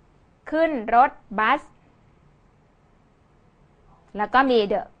ขึ้นรถบัสแล้วก็มี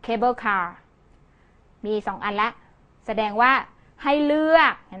the cable car มี2อันละแสดงว่าให้เลือ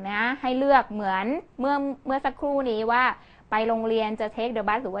กเห็นไหมให้เลือกเหมือนเมื่อสักครู่นี้ว่าไปโรงเรียนจะ take the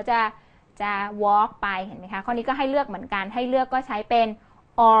bus หรือว่าจะ walk ไปเห็นไหมคะข้อนี้ก็ให้เลือกเหมือนกันให้เลือกก็ใช้เป็น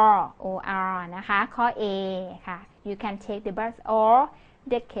or นะคะข้อ A ค่ะ you can take the bus or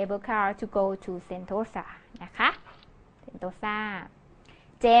the cable car to go to Sentosa นะคะ Sentosa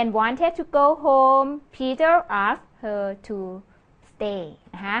Jane wanted to go home Peter asked her to stay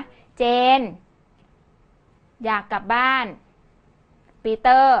นะคะเจนอยากกลับบ้านปีเต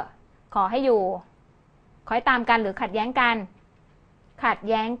อร์ขอให้อยู่คอยตามกันหรือขัดแย้งกันขัด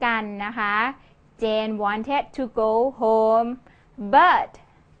แย้งกันนะคะ Jane wanted to go home but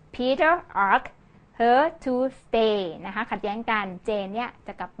Peter asked her to stay นะคะขัดแย้งกันเจนเนี่ยจ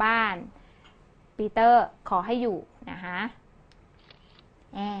ะกลับบ้านปีเตอร์ขอให้อยู่นะคะ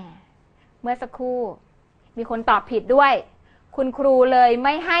เมื่อสักครู่มีคนตอบผิดด้วยคุณครูเลยไ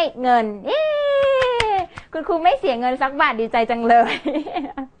ม่ให้เงินคุณครูไม่เสียเงินสักบาทดีใจจังเลย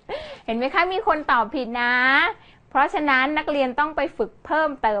เห็นไหมคะมีคนตอบผิดนะเพราะฉะนั้นนักเรียนต้องไปฝึกเพิ่ม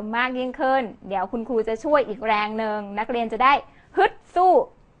เติมมากยิ่งขึ้นเดี๋ยวคุณครูจะช่วยอีกแรงหนึ่งนักเรียนจะได้ฮึดสู้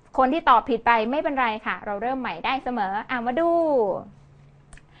คนที่ตอบผิดไปไม่เป็นไรค่ะเราเริ่มใหม่ได้เสมอมาดู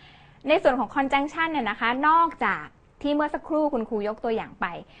ในส่วนของ conjunction เนี่ยนะคะนอกจากที่เมื่อสักครู่คุณครูยกตัวอย่างไป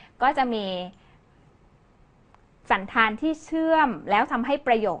ก็จะมีสันธานที่เชื่อมแล้วทำให้ป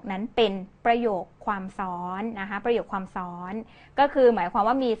ระโยคนั้นเป็นประโยคความซ้อนนะคะประโยคความซ้อนก็คือหมายความ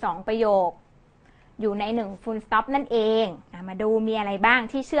ว่ามี2ประโยคอยู่ใน1 full stop นั่นเองมาดูมีอะไรบ้าง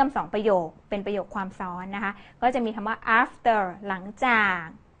ที่เชื่อม2ประโยคเป็นประโยคความซ้อนนะคะก็จะมีคำว่า after หลังจาก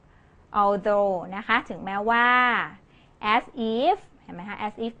although นะคะถึงแม้ว่า as if เห็นไหมคะ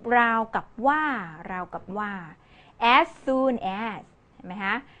as if ราวกับว่า as soon as เห็นไหมค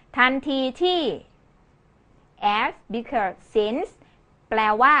ะทันทีที่ as because since แปล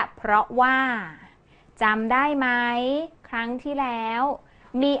ว่าเพราะว่าจำได้ไหมครั้งที่แล้ว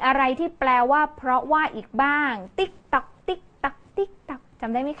มีอะไรที่แปลว่าเพราะว่าอีกบ้างติ๊กตักติ๊กตักติ๊กตักจ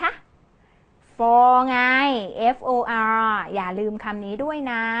ำได้ไหมคะ for ไง for อย่าลืมคำนี้ด้วย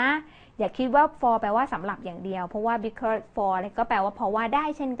นะอย่าคิดว่า for แปลว่าสำหรับอย่างเดียวเพราะว่า because for อะไรก็แปลว่าเพราะว่าได้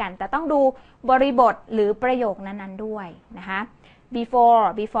เช่นกันแต่ต้องดูบริบทหรือประโยคนั้นๆด้วยนะคะ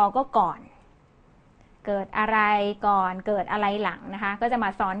before ก็ก่อนเกิดอะไรก่อนเกิดอะไรหลังนะคะก็จะมา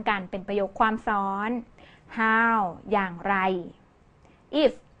ซ้อนกันเป็นประโยคความซ้อน how อย่างไร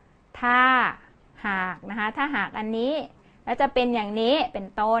if ถ้าหากนะคะถ้าหากอันนี้แล้วจะเป็นอย่างนี้เป็น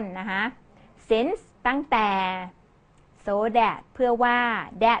ต้นนะคะ since ตั้งแต่ so that เพื่อว่า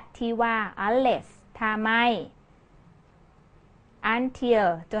that ที่ว่า unless ถ้าไม่ until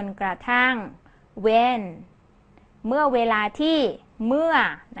จนกระทั่ง when เมื่อเวลาที่เมื่อ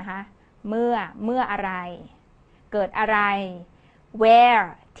นะคะเมื่ออะไรเกิดอะไร where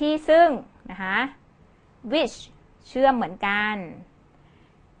ที่ซึ่งนะคะ which เชื่อมเหมือนกัน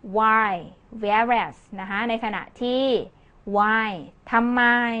why whereas นะคะในขณะที่ why ทำไม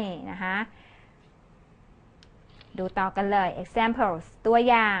นะคะดูต่อกันเลย examples ตัว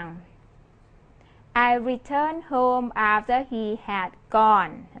อย่าง I returned home after he had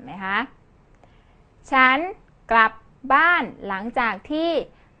gone เห็นไหมคะฉันกลับบ้านหลังจากที่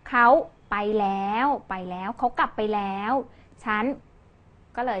เขาไปแล้วเขากลับไปแล้วฉัน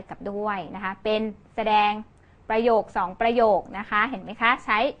ก็เลยกลับด้วยนะคะเป็นแสดงประโยค2ประโยคนะคะเห็นไหมคะใ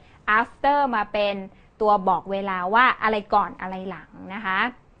ช้ after มาเป็นตัวบอกเวลาว่าอะไรก่อนอะไรหลังนะคะ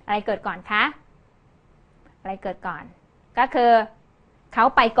อะไรเกิดก่อนคะอะไรเกิดก่อนก็คือเขา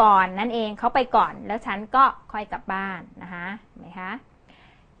ไปก่อนนั่นเองเขาไปก่อนแล้วฉันก็ค่อยกลับบ้านนะคะเห็นไหมคะ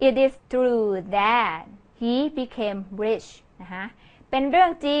It is true that he became rich นะคะเป็นเรื่อ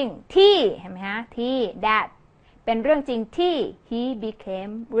งจริงที่เห็นไหมคะที่ that เป็นเรื่องจริงที่ he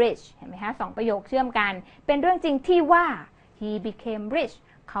became rich เห็นไหมคะสองประโยคเชื่อมกันเป็นเรื่องจริงที่ว่า he became rich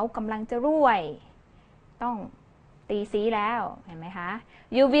เขากำลังจะรวยต้องตีซีแล้วเห็นไหมคะ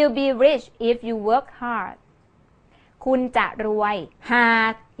You will be rich if you work hard คุณจะรวย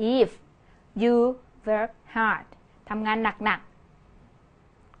hard if you work hard ทำงานหนัก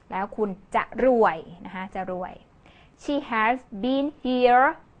ๆแล้วคุณจะรวยนะคะจะรวย She has been here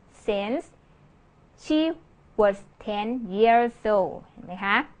since she was 10 years old เห็นไหมค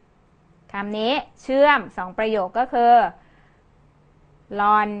ะคำนี้เชื่อมสองประโยคก็คือห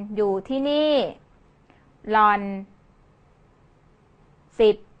ล่อนอยู่ที่นี่หล่อน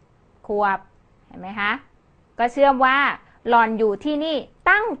10 ขวบเห็นไหมคะก็เชื่อมว่าหล่อนอยู่ที่นี่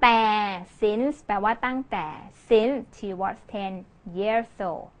ตั้งแต่ since แปลว่าตั้งแต่ since she was 10 years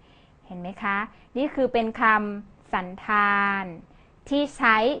old เห็นไหมคะนี่คือเป็นคำสันธานที่ใ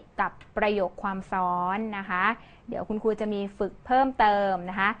ช้กับประโยคความซ้อนนะคะเดี๋ยวคุณครูจะมีฝึกเพิ่มเติม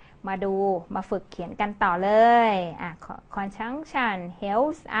นะคะมาฝึกเขียนกันต่อเลยconjunction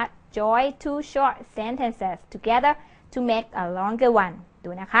helps us join two short sentences together to make a longer one ดู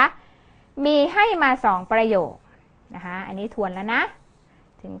นะคะมีให้มา2ประโยคนะคะอันนี้ทวนแล้วนะ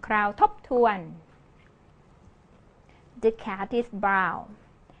ถึงคราวทบทวน The cat is brown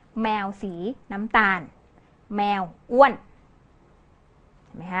แมวสีน้ำตาลแมวอ้วนเ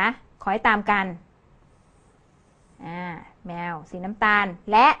ห็นไหมคะคอยตามกันแมวสีน้ำตาล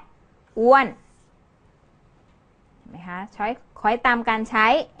และอ้วนเห็นไหมคะคอยตามการใช้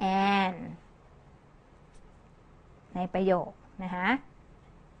and ในประโยคนะคะ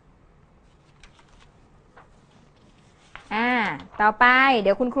ต่อไปเ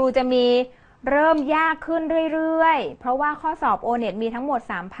ดี๋ยวคุณครูจะมีเริ่มยากขึ้นเรื่อยๆเพราะว่าข้อสอบ O-NET มีทั้งหมด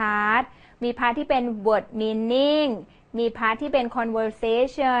3พาร์ทมีพาร์ทที่เป็น word meaning มีพาร์ทที่เป็น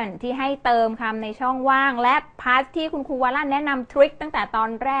conversation ที่ให้เติมคำในช่องว่างและพาร์ทที่คุณครูวาล่าแนะนำทริคตั้งแต่ตอน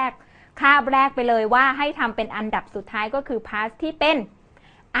แรกคาบแรกไปเลยว่าให้ทำเป็นอันดับสุดท้ายก็คือพาร์ทที่เป็น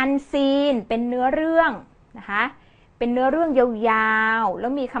unseen เป็นเนื้อเรื่องนะคะเป็นเนื้อเรื่องยาวๆแล้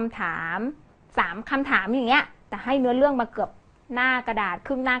วมีคำถาม3คำถามอย่างเงี้ยแต่ให้เนื้อเรื่องมาเกือบหน้ากระดาษค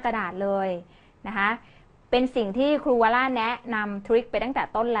รึ่งหน้ากระดาษเลยนะคะเป็นสิ่งที่ครูวาล่าแนะนำทริคไปตั้งแต่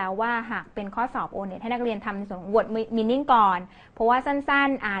ต้นแล้วว่าหากเป็นข้อสอบ O-NET ให้นักเรียนทำในส่วนของ word meaning ก่อนเพราะว่าสั้น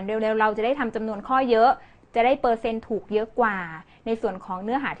ๆอ่านเร็วๆเราจะได้ทำจำนวนข้อเยอะจะได้เปอร์เซ็นต์ถูกเยอะกว่าในส่วนของเ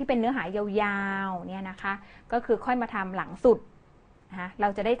นื้อหาที่เป็นเนื้อหายาวๆเนี่ยนะคะก็คือค่อยมาทำหลังสุดนะคะเรา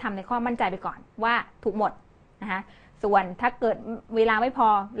จะได้ทำในข้อมั่นใจไปก่อนว่าถูกหมดนะคะส่วนถ้าเกิดเวลาไม่พอ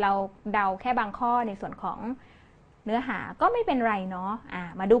เราเดาแค่บางข้อในส่วนของเนื้อหาก็ไม่เป็นไรเนาะ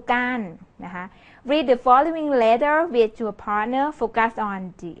มาดูกันนะคะ Read the following letter with your partner focus on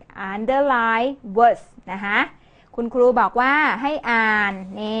the underlined words นะคะคุณครูบอกว่าให้อ่าน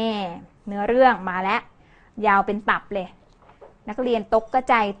นี่เนื้อเรื่องมาแล้วยาวเป็นตับเลยนักเรียนตกกระ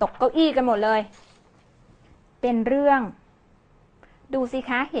จายตกเก้าอี้กันหมดเลยเป็นเรื่องดูสิ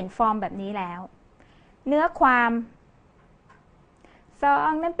คะเห็นฟอร์มแบบนี้แล้วเนื้อความซอ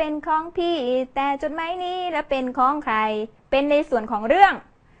งนั้นเป็นของพี่แต่จดหมายนี้แล้วเป็นของใครเป็นในส่วนของเรื่อง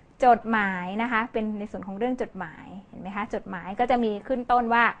จดหมายนะคะเป็นในส่วนของเรื่องจดหมายเห็นไหมคะจดหมายก็จะมีขึ้นต้น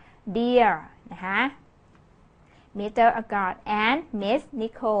ว่า Dear นะคะ Mr. Agard and Miss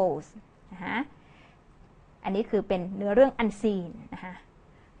Nichols นะคะอันนี้คือเป็นเนื้อเรื่อง unseen นะคะ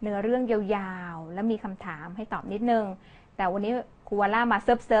เนื้อเรื่องยาวๆแล้วมีคำถามให้ตอบนิดนึงแต่วันนี้ครูวาล่ามาเ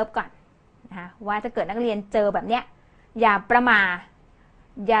ซิร์ฟก่อนนะคะว่าจะเกิดนักเรียนเจอแบบเนี้ยอย่าประมาท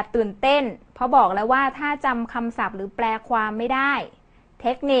อย่าตื่นเต้นเพราะบอกแล้วว่าถ้าจำคำศัพท์หรือแปลความไม่ได้เท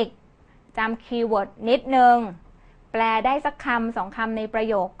คนิคจำคีย์เวิร์ดนิดนึงแปลได้สักคำ2คำในประ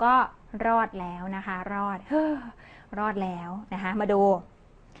โยคก็รอดแล้วนะคะรอดแล้วนะคะมาดู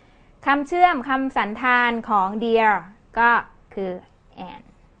คำเชื่อมคำสันธานของ dear ก็คือ and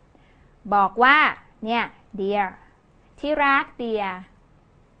บอกว่าเนี่ย dear ที่รัก dear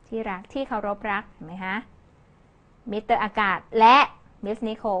ที่รักที่เคารพรักเห็นไหมคะมิสเตอร์อากาศและมิส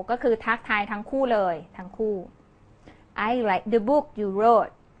นิโคลก็คือทักทายทั้งคู่เลยทั้งคู่ I like the book you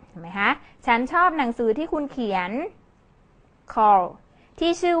wrote เห็นไหมคะฉันชอบหนังสือที่คุณเขียน call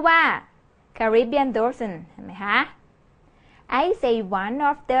ที่ชื่อว่า Caribbean Dozen เห็นไหมคะ I say one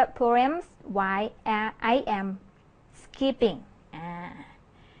of the poems while I am skipping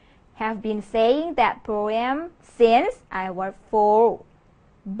have been saying that poem since I was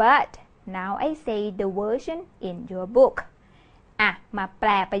 4 but now I say the version in your book มาแปล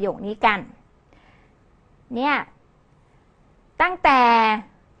ประโยคนี้กันเนี่ยตั้งแ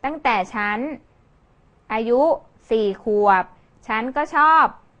ต่ฉันอายุ4 ขวบฉันก็ชอบ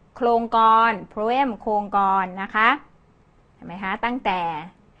โครงกร poem โครงกรนะคะเห็นไหมคะตั้งแต่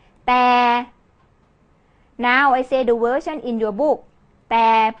now I say the version in your book แต่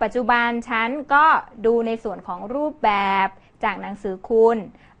ปัจจุบันฉันก็ดูในส่วนของรูปแบบจากหนังสือคุณ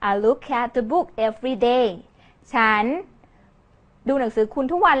I look at the book every day ฉันดูหนังสือคุณ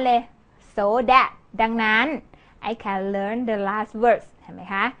ทุกวันเลย so that ดังนั้น I can learn the last words เห็นไหม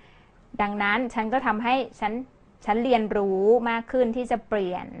คะดังนั้นฉันก็ทำให้ฉันเรียนรู้มากขึ้นที่จะเป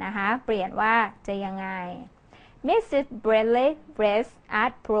ลี่ยนนะคะเปลี่ยนว่าจะยังไง Mrs. Bradley reads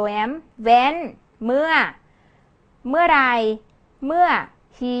art poem when เมื่อไรเมื่อ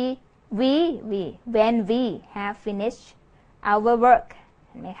when we have finished our work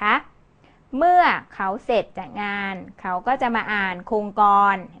เห็นไหมคะเมื่อเขาเสร็จจากงานเขาก็จะมาอ่านโครงก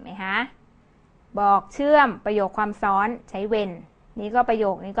รเห็นไหมคะบอกเชื่อมประโยคความซ้อนใช้ when นี้ก็ประโย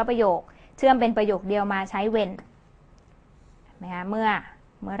คนี้ก็ประโยคเชื่อมเป็นประโยคเดียวมาใช้ when เห็นไหมคะเ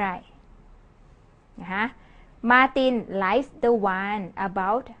มื่อไรนะคะ Martin likes the one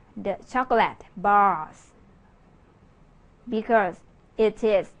about the chocolate bars because it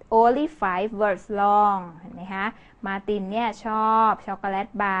is only 5 words long เห็นไหมคะมาร์ตินเนี่ยชอบช็อกโกแลต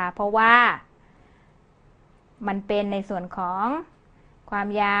บาร์เพราะว่ามันเป็นในส่วนของความ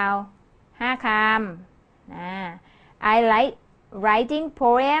ยาว5 คำI like writing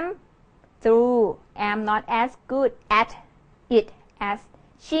poem through am not as good at it as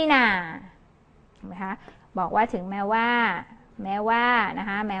Sheena เห็นไหมคะบอกว่าถึงแม้ว่านะ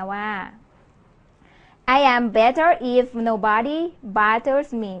คะแม้ว่าI am better if nobody bothers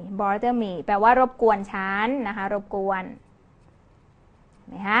me bother me แปลว่ารบกวนฉันนะคะรบกวน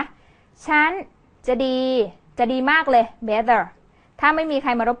นะคะฉันจะดีมากเลย better ถ้าไม่มีใคร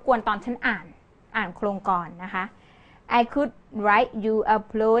มารบกวนตอนฉันอ่านโครงกรนะคะ I could write you a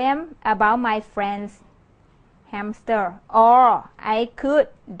poem about my friend's hamster or I could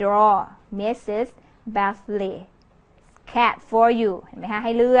draw Mrs. Basley cat for you เห็นไหมคะใ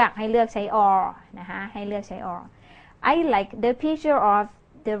ห้เลือกใช้ or นะคะให้เลือกใช้ or I like the picture of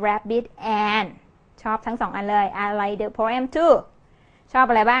the rabbit and ชอบทั้ง2 อันเลย I like the poem too ชอบ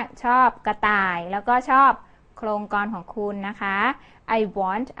อะไรบ้างชอบกระต่ายแล้วก็ชอบโครงกรของคุณนะคะ I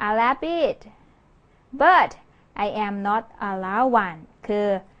want a rabbit but I am not allowed one คือ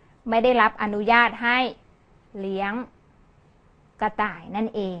ไม่ได้รับอนุญาตให้เลี้ยงกระต่ายนั่น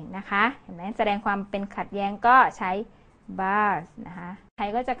เองนะคะเห็นไหมแสดงความเป็นขัดแย้งก็ใช้ bars นะคะใคร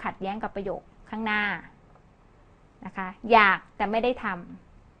ก็จะขัดแย้งกับประโยคข้างหน้านะคะอยากแต่ไม่ได้ท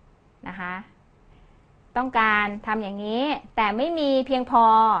ำนะคะต้องการทำอย่างนี้แต่ไม่มีเพียงพอ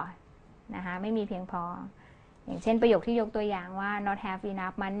นะคะไม่มีเพียงพออย่างเช่นประโยคที่ยกตัวอย่างว่า not have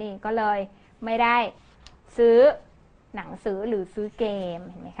enough money ก็เลยไม่ได้ซื้อหนังสือหรือซื้อเกม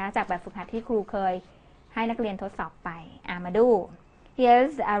เห็นไหมคะจากแบบฝึกหัดที่ครูเคยให้นักเรียนทดสอบไปมาดู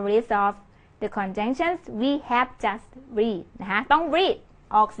here's a list of the conjunctions we have just read นะคะต้อง read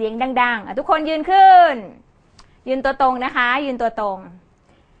ออกเสียงดังๆทุกคนยืนขึ้นยืนตัวตรงนะคะยืนตัวตรง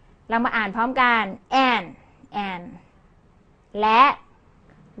เรามาอ่านพร้อมกัน and และ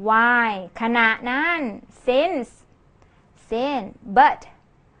why ขณะนั้น since but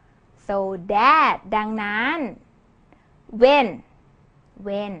so that ดังนั้น when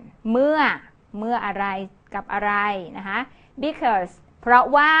เมื่ออะไรกับอะไรนะคะ because เพราะ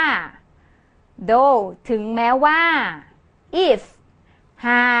ว่า though ถึงแม้ว่า if ห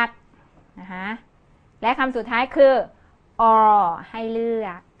ากนะคะและคำสุดท้ายคือ or ให้เลือ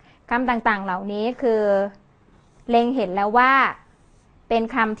กคำต่างๆเหล่านี้คือเล็งเห็นแล้วว่าเป็น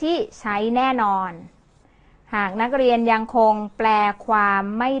คำที่ใช้แน่นอนหากนักเรียนยังคงแปลความ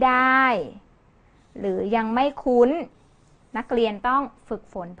ไม่ได้หรือยังไม่คุ้นนักเรียนต้องฝึก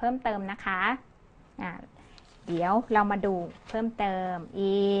ฝนเพิ่มเติมนะคะเดี๋ยวเรามาดูเพิ่มเติม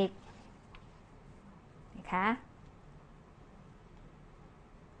อีกนะคะ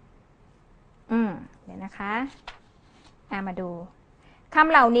เดี๋ยวนะคะมาดูค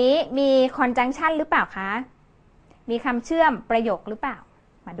ำเหล่านี้มี conjunction หรือเปล่าคะมีคำเชื่อมประโยคหรือเปล่า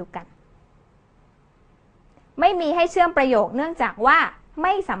มาดูกันไม่มีให้เชื่อมประโยคเนื่องจากว่าไ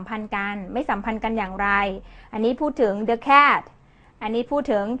ม่สัมพันธ์กันอย่างไรอันนี้พูดถึง the cat อันนี้พูด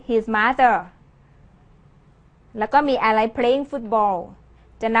ถึง his mother แล้วก็มีอะไร playing football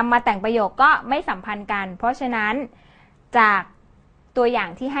จะนำมาแต่งประโยคก็ไม่สัมพันธ์กันเพราะฉะนั้นจากตัวอย่าง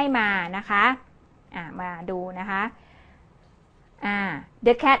ที่ให้มานะคะมาดูนะคะ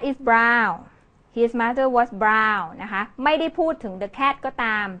the cat is brown his mother was brown นะคะไม่ได้พูดถึง the cat ก็ต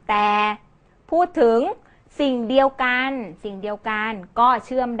ามแต่พูดถึง สิ่งเดียวกันก็เ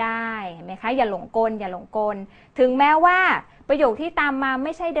ชื่อมได้เห็นไหมคะอย่าหลงกลถึงแม้ว่าประโยคที่ตามมาไ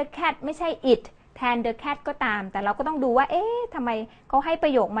ม่ใช่ the cat ไม่ใช่ it แทน the cat ก็ตามแต่เราก็ต้องดูว่าเอ๊ะทำไมเขาให้ปร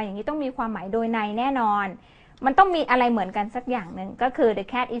ะโยคมาอย่างนี้ต้องมีความหมายโดยในแน่นอนมันต้องมีอะไรเหมือนกันสักอย่างหนึ่งก็คือ the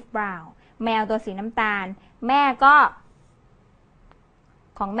cat is brown แมวตัวสีน้ำตาลแม่ก็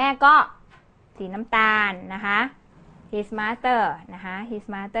ของแม่ก็สีน้ำตาลนะคะ his mother นะคะ his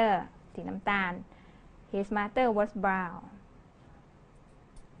mother สีน้ำตาล his mother was brown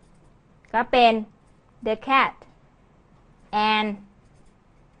ก็เป็น the cat and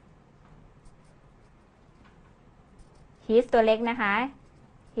his ตัวเล็กนะคะ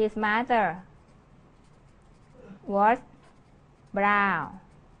his mother was brown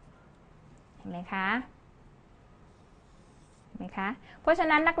เห็นไหมคะเพราะฉะ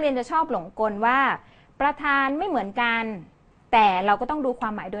นั้นนักเรียนจะชอบหลงกลว่าประธานไม่เหมือนกันแต่เราก็ต้องดูควา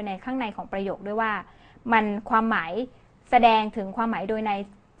มหมายโดยในข้างในของประโยคด้วยว่ามันความหมายแสดงถึงความหมายโดยใน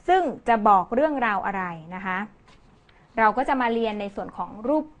ซึ่งจะบอกเรื่องราวอะไรนะคะเราก็จะมาเรียนในส่วนของ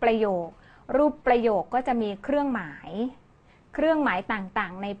รูปประโยคก็จะมีเครื่องหมายต่า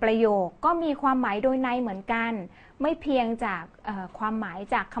งๆในประโยคก็มีความหมายโดยในเหมือนกันไม่เพียงจากความหมาย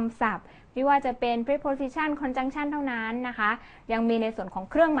จากคำศัพท์ไม่ว่าจะเป็น preposition conjunction เท่านั้นนะคะยังมีในส่วนของ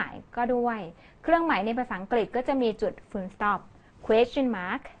เครื่องหมายก็ด้วยเครื่องหมายในภาษาอังกฤษก็จะมีจุด full stop question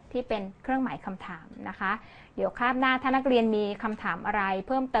mark ที่เป็นเครื่องหมายคำถามนะคะเดี๋ยวคาบหน้าถ้านักเรียนมีคำถามอะไรเ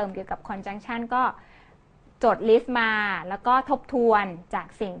พิ่มเติมเกี่ยวกับ conjunction ก็จดลิสต์มาแล้วก็ทบทวนจาก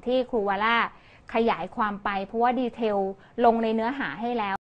สิ่งที่ครูวาล่าขยายความไปเพราะว่าดีเทลลงในเนื้อหาให้แล้ว